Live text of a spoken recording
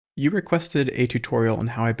You requested a tutorial on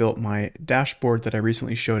how I built my dashboard that I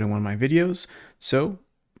recently showed in one of my videos, so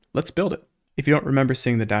let's build it. If you don't remember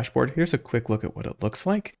seeing the dashboard, here's a quick look at what it looks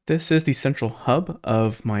like. This is the central hub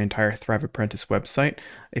of my entire Thrive Apprentice website.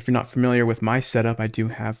 If you're not familiar with my setup, I do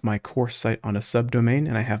have my course site on a subdomain,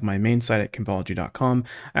 and I have my main site at Convology.com.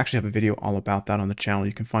 I actually have a video all about that on the channel.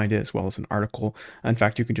 You can find it as well as an article. In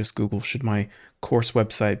fact, you can just Google, should my course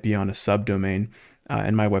website be on a subdomain?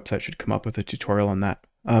 And my website should come up with a tutorial on that.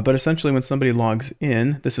 But essentially when somebody logs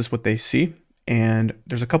in, this is what they see. And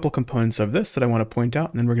there's a couple components of this that I want to point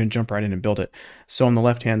out, and then we're going to jump right in and build it. So on the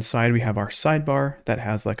left-hand side, we have our sidebar that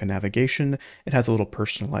has like a navigation. It has a little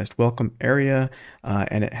personalized welcome area,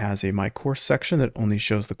 and it has a My Course section that only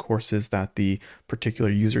shows the courses that the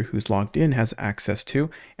particular user who's logged in has access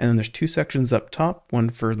to. And then there's two sections up top,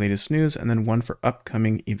 one for latest news and then one for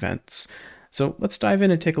upcoming events. So let's dive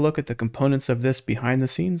in and take a look at the components of this behind the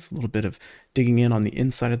scenes, a little bit of digging in on the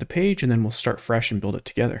inside of the page, and then we'll start fresh and build it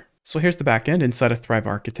together. So here's the backend inside of Thrive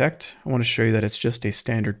Architect. I want to show you that it's just a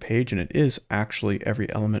standard page, and it is actually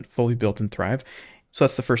every element fully built in Thrive. So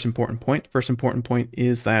that's the first important point. First important point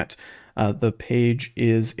is that the page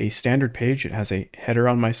is a standard page. It has a header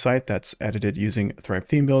on my site that's edited using Thrive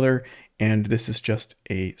Theme Builder, and this is just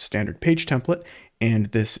a standard page template, and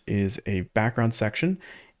this is a background section.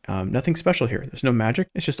 Nothing special here. There's no magic.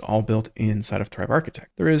 It's just all built inside of Thrive Architect.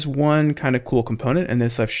 There is one kind of cool component, and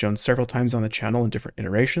this I've shown several times on the channel in different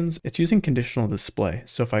iterations. It's using Conditional Display.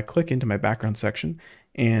 So if I click into my background section,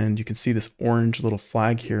 and you can see this orange little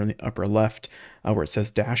flag here in the upper left where it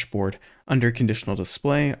says Dashboard. Under Conditional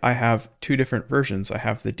Display, I have two different versions. I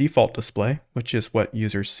have the default display, which is what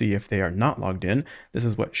users see if they are not logged in. This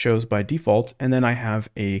is what shows by default. And then I have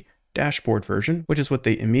a dashboard version, which is what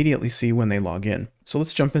they immediately see when they log in. So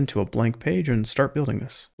let's jump into a blank page and start building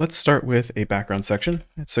this. Let's start with a background section.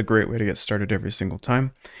 It's a great way to get started every single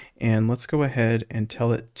time. And let's go ahead and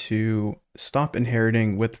tell it to stop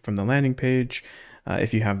inheriting width from the landing page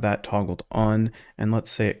if you have that toggled on. And let's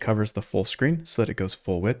say it covers the full screen so that it goes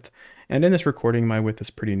full width. And in this recording, my width is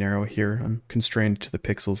pretty narrow here. I'm constrained to the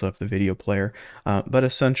pixels of the video player, but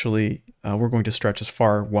essentially we're going to stretch as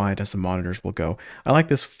far wide as the monitors will go. I like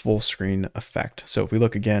this full screen effect. So if we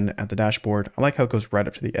look again at the dashboard, I like how it goes right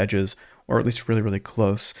up to the edges, or at least really, really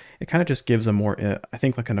close. It kind of just gives a more, I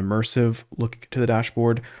think, like an immersive look to the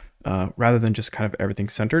dashboard rather than just kind of everything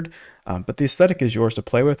centered. But the aesthetic is yours to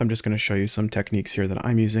play with. I'm just going to show you some techniques here that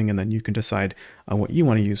I'm using, and then you can decide what you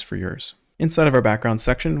want to use for yours. Inside of our background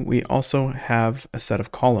section, we also have a set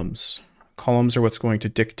of columns. Columns are what's going to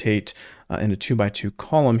dictate in a 2x2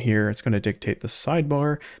 column here. It's going to dictate the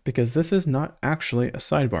sidebar, because this is not actually a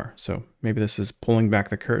sidebar. So maybe this is pulling back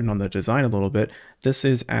the curtain on the design a little bit. This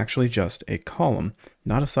is actually just a column,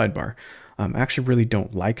 not a sidebar. I actually really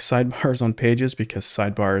don't like sidebars on pages, because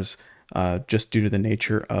sidebars, just due to the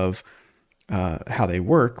nature of how they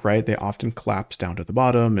work, right? They often collapse down to the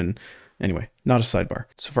bottom, and anyway, not a sidebar.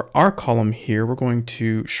 So for our column here, we're going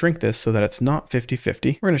to shrink this so that it's not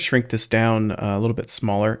 50-50. We're going to shrink this down a little bit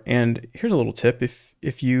smaller. And here's a little tip.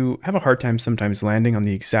 If you have a hard time sometimes landing on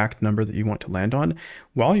the exact number that you want to land on,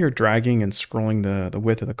 while you're dragging and scrolling the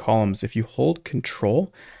width of the columns, if you hold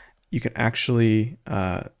Control, you can actually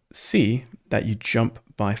see that you jump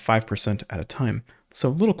by 5% at a time. So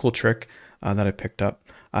a little cool trick that I picked up.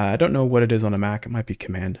 I don't know what it is on a Mac. It might be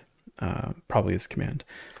Command. Probably is Command.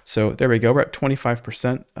 So there we go. We're at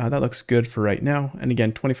 25%. That looks good for right now. And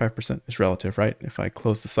again, 25% is relative, right? If I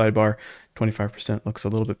close the sidebar, 25% looks a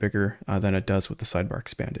little bit bigger than it does with the sidebar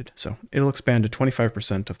expanded. So it'll expand to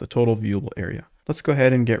 25% of the total viewable area. Let's go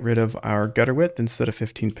ahead and get rid of our gutter width. Instead of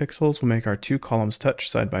 15 pixels, we'll make our two columns touch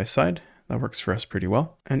side by side. That works for us pretty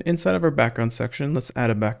well. And inside of our background section, let's add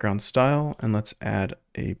a background style, and let's add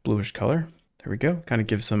a bluish color. There we go. Kind of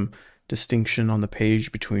give some distinction on the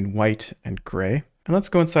page between white and gray. And let's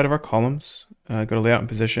go inside of our columns, go to layout and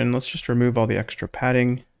position. Let's just remove all the extra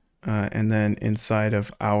padding. And then inside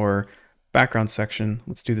of our background section,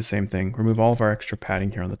 let's do the same thing. Remove all of our extra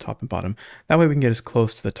padding here on the top and bottom. That way we can get as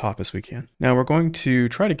close to the top as we can. Now we're going to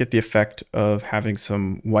try to get the effect of having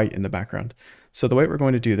some white in the background. So the way we're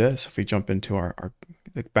going to do this, if we jump into our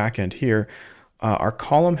back end here, our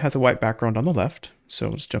column has a white background on the left. So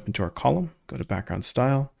let's jump into our column, go to background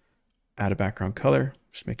style, add a background color,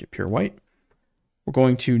 just make it pure white. We're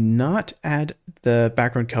going to not add the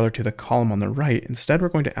background color to the column on the right. Instead, we're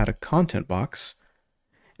going to add a content box.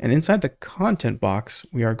 And inside the content box,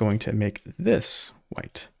 we are going to make this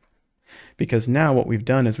white. Because now what we've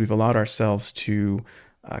done is we've allowed ourselves to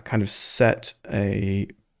kind of set a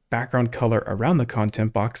background color around the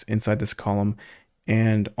content box inside this column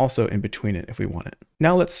and also in between it if we want it.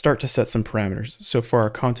 Now let's start to set some parameters. So for our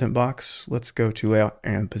content box, let's go to layout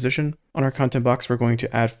and position. On our content box, we're going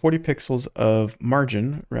to add 40 pixels of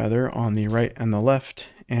margin rather on the right and the left,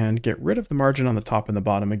 and get rid of the margin on the top and the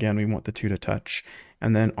bottom. Again, we want the two to touch.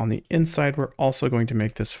 And then on the inside, we're also going to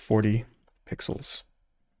make this 40 pixels.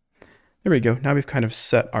 There we go. Now we've kind of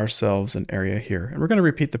set ourselves an area here, and we're going to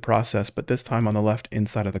repeat the process, but this time on the left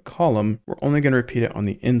inside of the column, we're only going to repeat it on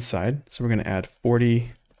the inside. So we're going to add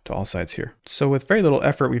 40 to all sides here. So with very little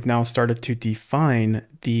effort, we've now started to define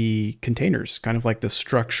the containers, kind of like the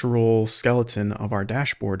structural skeleton of our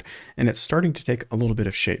dashboard, and it's starting to take a little bit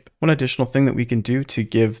of shape. One additional thing that we can do to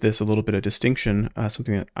give this a little bit of distinction,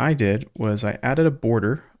 something that I did was I added a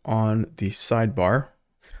border on the sidebar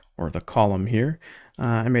or the column here.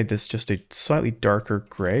 I made this just a slightly darker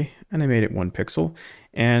gray, and I made it 1 pixel,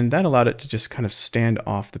 and that allowed it to just kind of stand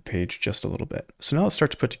off the page just a little bit. So now let's start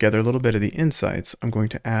to put together a little bit of the insides. I'm going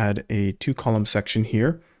to add a 2-column section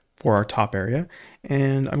here for our top area,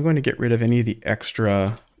 and I'm going to get rid of any of the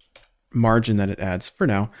extra margin that it adds for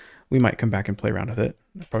now. We might come back and play around with it.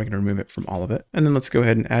 I'm probably going to remove it from all of it. And then let's go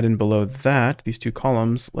ahead and add in below that, these 2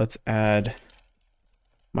 columns, let's add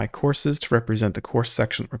my courses to represent the course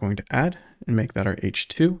section we're going to add and make that our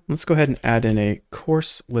H2. Let's go ahead and add in a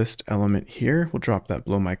course list element here. We'll drop that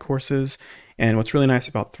below my courses. And what's really nice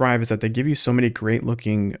about Thrive is that they give you so many great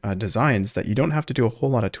looking designs that you don't have to do a whole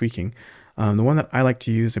lot of tweaking. The one that I like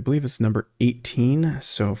to use, I believe is number 18.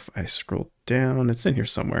 So if I scroll down, it's in here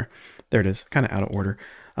somewhere. There it is, kind of out of order.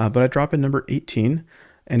 But I drop in number 18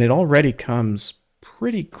 and it already comes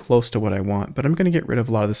pretty close to what I want, but I'm going to get rid of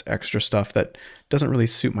a lot of this extra stuff that doesn't really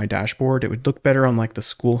suit my dashboard. It would look better on like the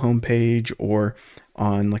school homepage or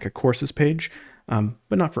on like a courses page, but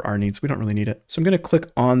not for our needs. We don't really need it. So I'm going to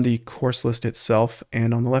click on the course list itself,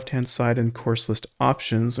 and on the left-hand side in course list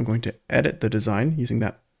options, I'm going to edit the design using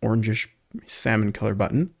that orangish salmon color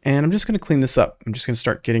button. And I'm just going to clean this up. I'm just going to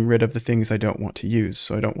start getting rid of the things I don't want to use.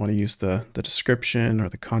 So I don't want to use the description or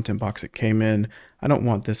the content box it came in. I don't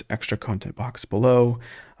want this extra content box below.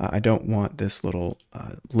 I don't want this little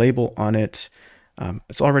label on it.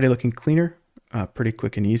 It's already looking cleaner, pretty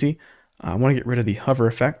quick and easy. I want to get rid of the hover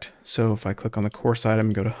effect. So if I click on the course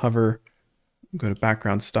item, go to hover, go to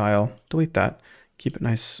background style, delete that, keep it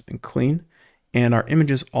nice and clean. And our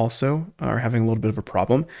images also are having a little bit of a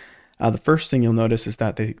problem. The first thing you'll notice is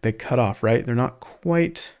that they cut off, right? They're not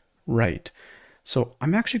quite right. So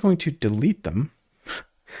I'm actually going to delete them.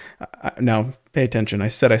 Now, pay attention. I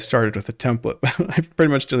said I started with a template, but I've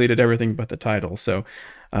pretty much deleted everything but the title. So,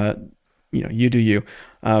 you do you.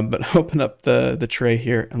 But open up the tray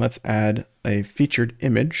here and let's add a featured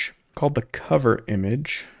image called the cover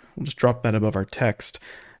image. We'll just drop that above our text.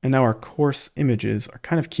 And now our course images are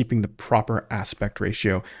kind of keeping the proper aspect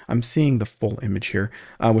ratio. I'm seeing the full image here,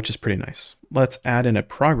 which is pretty nice. Let's add in a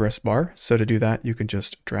progress bar. So to do that, you can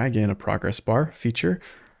just drag in a progress bar feature.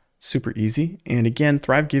 Super easy. And again,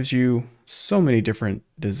 Thrive gives you so many different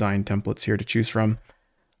design templates here to choose from.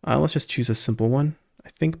 Let's just choose a simple one. I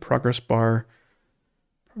think progress bar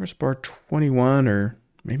 21, or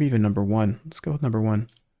maybe even number 1. Let's go with number 1.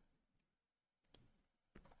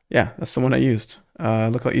 Yeah, that's the one I used.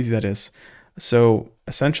 Look how easy that is. So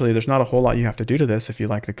essentially, there's not a whole lot you have to do to this if you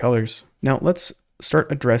like the colors. Now let's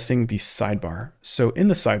start addressing the sidebar. So in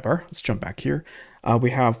the sidebar, let's jump back here.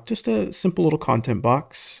 We have just a simple little content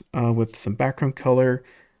box with some background color,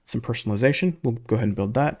 some personalization. We'll go ahead and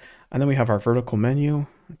build that. And then we have our vertical menu,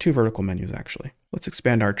 2 vertical menus actually. Let's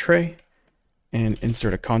expand our tray and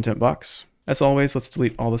insert a content box. As always, let's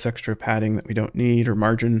delete all this extra padding that we don't need or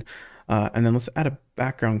margin. And then let's add a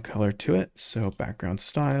background color to it. So background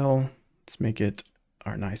style, let's make it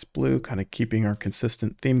our nice blue, kind of keeping our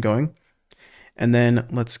consistent theme going. And then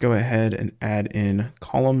let's go ahead and add in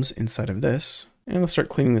columns inside of this. And let's start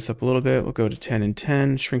cleaning this up a little bit. We'll go to 10 and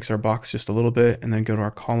 10, shrinks our box just a little bit, and then go to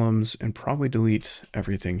our columns and probably delete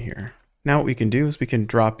everything here. Now what we can do is we can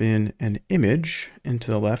drop in an image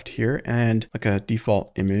into the left here and like a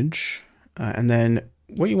default image. And then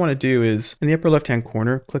what you want to do is in the upper left-hand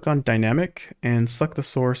corner, click on dynamic and select the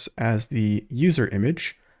source as the user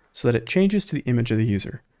image so that it changes to the image of the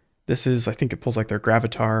user. This is, I think it pulls like their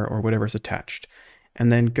gravatar or whatever's attached.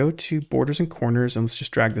 And then go to borders and corners and let's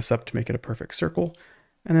just drag this up to make it a perfect circle.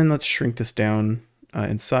 And then let's shrink this down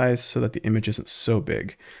in size so that the image isn't so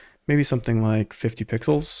big. Maybe something like 50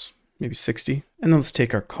 pixels, maybe 60. And then let's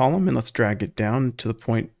take our column and let's drag it down to the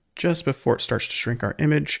point just before it starts to shrink our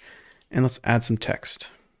image. And let's add some text.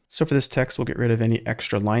 So for this text, we'll get rid of any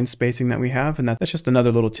extra line spacing that we have. And that's just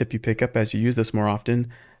another little tip you pick up as you use this more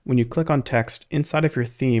often. when you click on text inside of your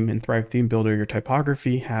theme in Thrive Theme Builder, your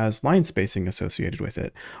typography has line spacing associated with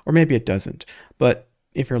it, or maybe it doesn't. But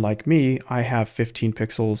if you're like me, I have 15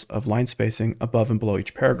 pixels of line spacing above and below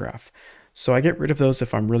each paragraph. So I get rid of those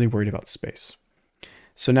if I'm really worried about space.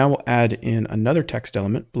 So now we'll add in another text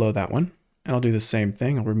element below that one, and I'll do the same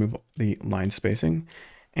thing. I'll remove the line spacing,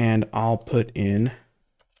 and I'll put in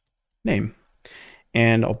name,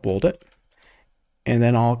 and I'll bold it. And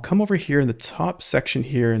then I'll come over here in the top section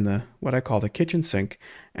here in the what I call the kitchen sink,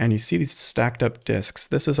 and you see these stacked up disks.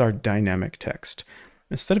 This is our dynamic text.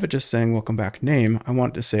 Instead of it just saying welcome back name, I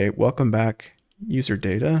want it to say welcome back user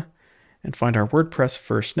data, and find our WordPress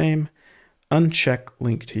first name, uncheck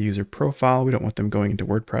link to user profile. We don't want them going into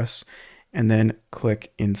WordPress, and then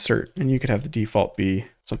click insert. And you could have the default be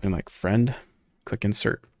something like friend, click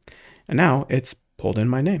insert. And now it's pulled in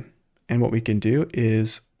my name. And what we can do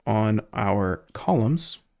is on our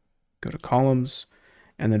columns, go to columns,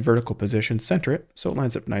 and then vertical position, center it so it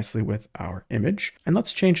lines up nicely with our image. And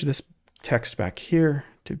let's change this text back here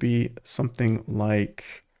to be something like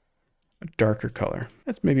a darker color.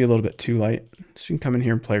 That's maybe a little bit too light. So you can come in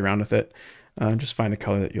here and play around with it. Just find a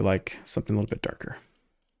color that you like, something a little bit darker.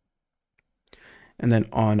 And then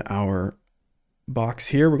on our box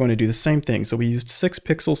here, we're going to do the same thing. So we used 6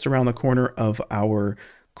 pixels to round the corner of our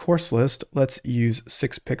course list. Let's use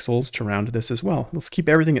 6 pixels to round this as well. Let's keep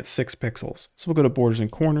everything at 6 pixels. So we'll go to borders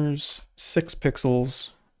and corners, 6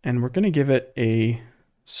 pixels, and we're going to give it a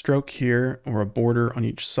stroke here or a border on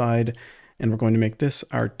each side. And we're going to make this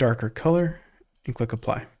our darker color and click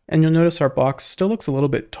apply. And you'll notice our box still looks a little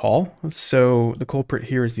bit tall. So the culprit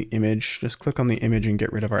here is the image. Just click on the image and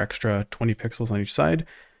get rid of our extra 20 pixels on each side.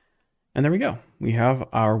 And there we go. We have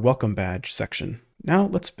our welcome badge section. Now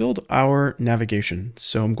let's build our navigation.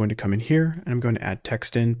 So I'm going to come in here and I'm going to add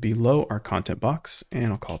text in below our content box,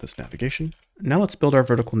 and I'll call this navigation. Now let's build our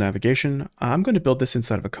vertical navigation. I'm going to build this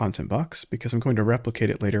inside of a content box because I'm going to replicate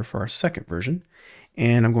it later for our second version.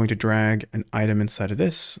 And I'm going to drag an item inside of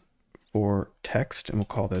this for text, and we'll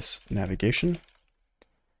call this navigation.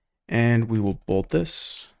 And we will bold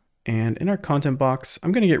this. And in our content box,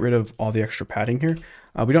 I'm going to get rid of all the extra padding here.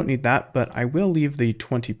 We don't need that, but I will leave the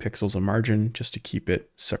 20 pixels of margin just to keep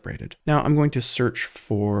it separated. Now I'm going to search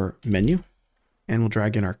for menu, and we'll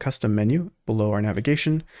drag in our custom menu below our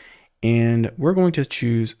navigation. And we're going to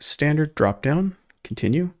choose standard dropdown,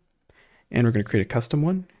 continue, and we're going to create a custom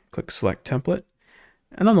one. Click select template.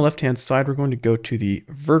 And on the left-hand side, we're going to go to the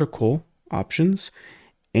vertical options,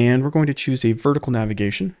 and we're going to choose a vertical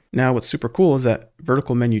navigation. Now, what's super cool is that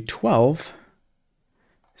vertical menu 12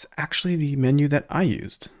 is actually the menu that I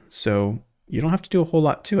used. So you don't have to do a whole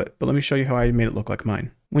lot to it, but let me show you how I made it look like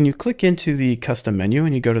mine. When you click into the custom menu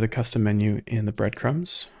and you go to the custom menu in the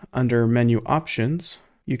breadcrumbs, under menu options,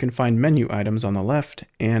 you can find menu items on the left,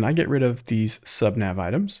 and I get rid of these sub nav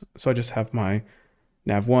items. So I just have my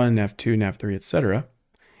nav 1, nav 2, nav 3, etc.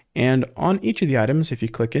 And on each of the items, if you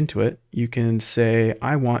click into it, you can say,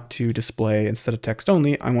 I want to display, instead of text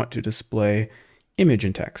only, I want to display image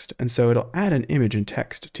and text. And so it'll add an image and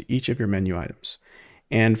text to each of your menu items.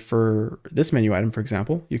 And for this menu item, for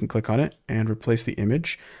example, you can click on it and replace the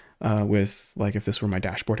image with, like if this were my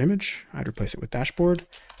dashboard image, I'd replace it with dashboard,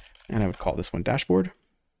 and I would call this one dashboard.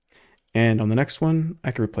 And on the next one,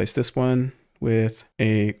 I can replace this one with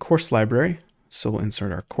a course library. So we'll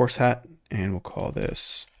insert our course hat and we'll call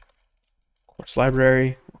this course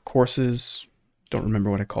library or courses. Don't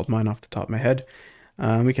remember what I called mine off the top of my head.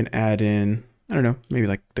 We can add in, I don't know, maybe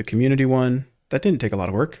like the community one. That didn't take a lot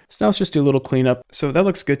of work. So now let's just do a little cleanup. So that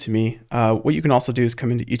looks good to me. What you can also do is come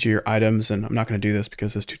into each of your items, and I'm not going to do this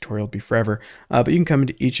because this tutorial will be forever, but you can come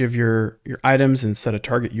into each of your items and set a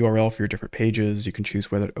target URL for your different pages. You can choose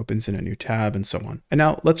whether it opens in a new tab and so on. And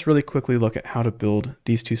now let's really quickly look at how to build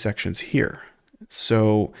these two sections here.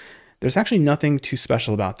 So there's actually nothing too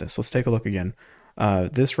special about this. Let's take a look again.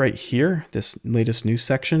 This right here, this latest news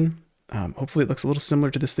section, hopefully it looks a little similar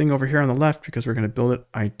to this thing over here on the left because we're going to build it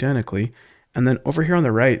identically. And then over here on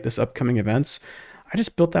the right, this upcoming events, I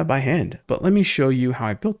just built that by hand. But let me show you how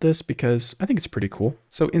I built this because I think it's pretty cool.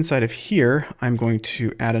 So inside of here, I'm going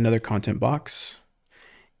to add another content box,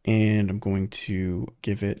 and I'm going to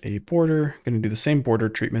give it a border. I'm going to do the same border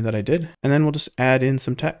treatment that I did. And then we'll just add in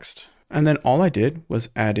some text. And then all I did was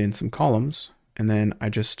add in some columns, and then I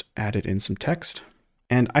just added in some text.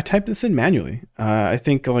 And I typed this in manually. I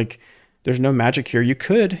think like there's no magic here. You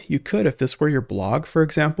could, if this were your blog, for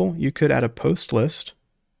example, you could add a post list.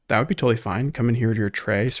 That would be totally fine. Come in here to your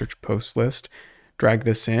tray, search post list, drag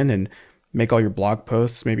this in and make all your blog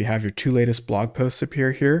posts, maybe have your 2 latest blog posts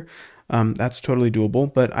appear here. That's totally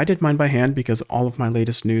doable, but I did mine by hand because all of my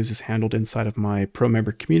latest news is handled inside of my pro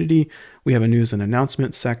member community. We have a news and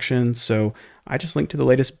announcement section, so I just linked to the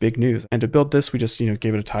latest big news. And to build this, we just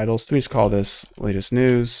gave it a title. So we just call this latest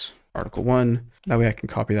news, article 1. That way I can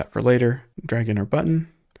copy that for later. Drag in our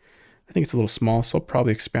button. I think it's a little small, so I'll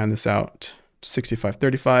probably expand this out to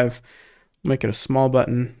 6535. Make it a small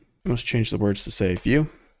button. Let's change the words to say view.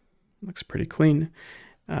 Looks pretty clean.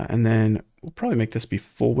 And then we'll probably make this be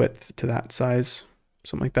full width to that size,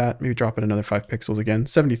 something like that. Maybe drop it another 5 pixels again.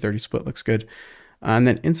 70-30 split looks good. And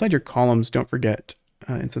then inside your columns, don't forget,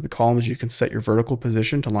 inside the columns, you can set your vertical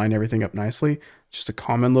position to line everything up nicely. Just a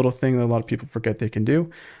common little thing that a lot of people forget they can do.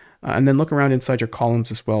 And then look around inside your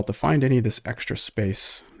columns as well to find any of this extra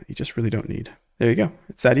space that you just really don't need. There you go.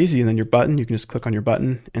 It's that easy. And then your button, you can just click on your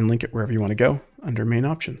button and link it wherever you want to go under main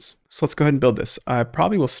options. So let's go ahead and build this. I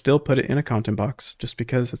probably will still put it in a content box just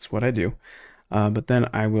because it's what I do. But then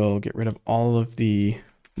I will get rid of all of the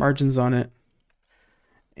margins on it.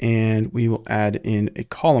 And we will add in a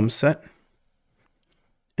column set.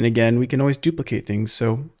 And again, we can always duplicate things.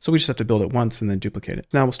 So we just have to build it once and then duplicate it.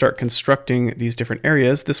 Now we'll start constructing these different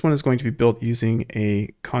areas. This one is going to be built using a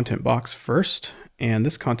content box first. And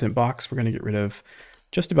this content box, we're going to get rid of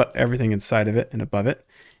just about everything inside of it and above it.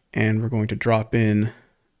 And we're going to drop in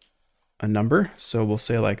a number. So we'll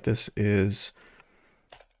say like this is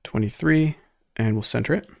 23 and we'll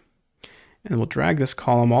center it. And we'll drag this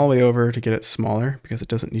column all the way over to get it smaller because it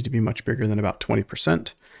doesn't need to be much bigger than about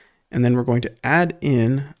 20%. And then we're going to add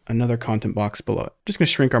in another content box below it. Just going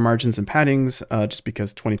to shrink our margins and paddings just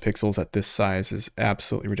because 20 pixels at this size is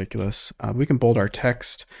absolutely ridiculous. We can bold our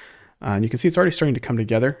text. And you can see it's already starting to come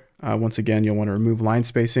together. Once again, you'll want to remove line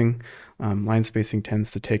spacing. Line spacing tends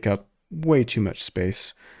to take up way too much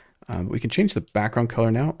space. We can change the background color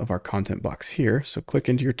now of our content box here. So click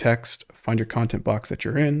into your text, find your content box that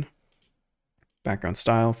you're in. Background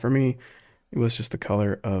style for me, it was just the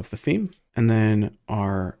color of the theme. And then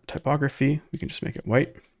our typography, we can just make it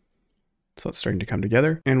white. So it's starting to come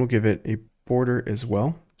together, and we'll give it a border as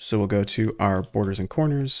well. So we'll go to our borders and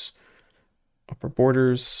corners, upper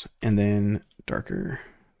borders, and then darker.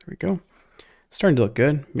 There we go. Starting to look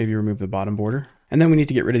good. Maybe remove the bottom border. And then we need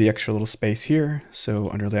to get rid of the extra little space here. So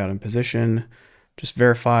under layout and position, just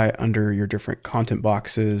verify under your different content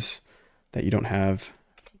boxes that you don't have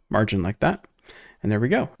margin like that. And there we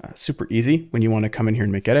go. Super easy. When you want to come in here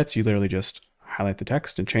and make edits, you literally just highlight the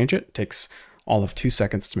text and change it. It takes all of 2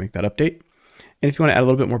 seconds to make that update. And if you want to add a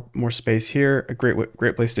little bit more space here, a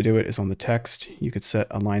great place to do it is on the text. You could set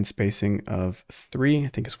a line spacing of 3, I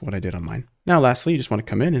think is what I did on mine. Now, lastly, you just want to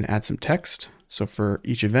come in and add some text. So for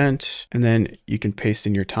each event, and then you can paste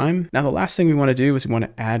in your time. Now, the last thing we want to do is we want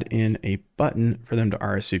to add in a button for them to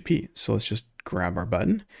RSVP. So let's just grab our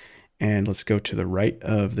button and let's go to the right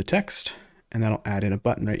of the text. And that'll add in a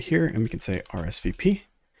button right here, and we can say RSVP.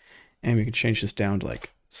 And we can change this down to like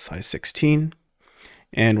size 16.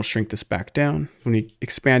 And we'll shrink this back down. When we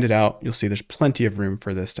expand it out, you'll see there's plenty of room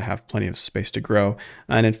for this to have plenty of space to grow.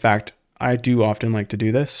 And in fact, I do often like to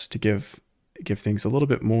do this to give things a little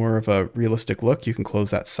bit more of a realistic look. You can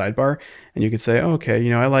close that sidebar and you can say, oh,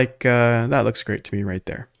 okay, I like, that looks great to me right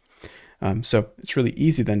there. So it's really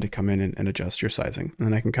easy then to come in and adjust your sizing. And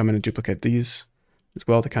then I can come in and duplicate these as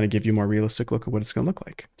well to kind of give you a more realistic look at what it's going to look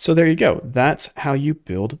like. So there you go. That's how you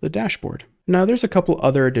build the dashboard. Now there's a couple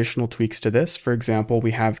other additional tweaks to this. For example,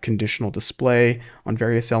 we have conditional display on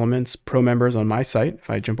various elements. Pro members on my site, if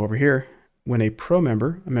I jump over here, when a pro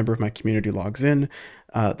member, a member of my community logs in,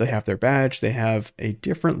 they have their badge, they have a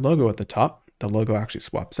different logo at the top. The logo actually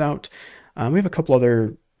swaps out. We have a couple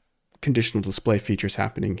other conditional display features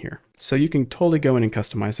happening here. So you can totally go in and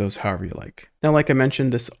customize those however you like. Now, like I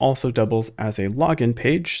mentioned, this also doubles as a login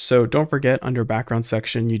page. So don't forget, under background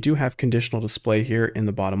section, you do have conditional display here in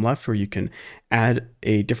the bottom left where you can add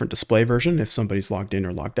a different display version if somebody's logged in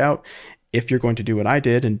or logged out. If you're going to do what I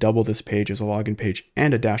did and double this page as a login page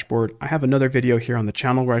and a dashboard, I have another video here on the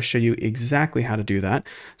channel where I show you exactly how to do that.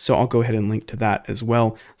 So I'll go ahead and link to that as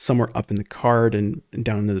well, somewhere up in the card and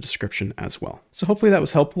down in the description as well. So hopefully that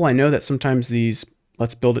was helpful. I know that sometimes these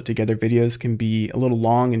let's build it together videos can be a little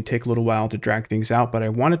long and take a little while to drag things out, but I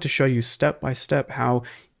wanted to show you step by step how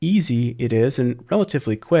easy it is and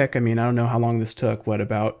relatively quick. I mean, I don't know how long this took,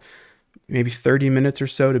 about maybe 30 minutes or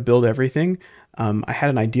so to build everything. I had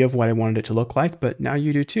an idea of what I wanted it to look like, but now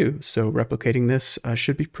you do too. So replicating this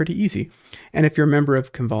should be pretty easy. And if you're a member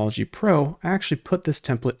of Convology Pro, I actually put this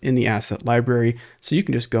template in the asset library, so you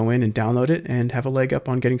can just go in and download it and have a leg up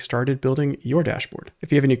on getting started building your dashboard.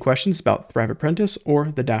 If you have any questions about Thrive Apprentice or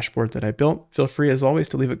the dashboard that I built, feel free as always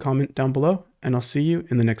to leave a comment down below, and I'll see you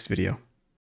in the next video.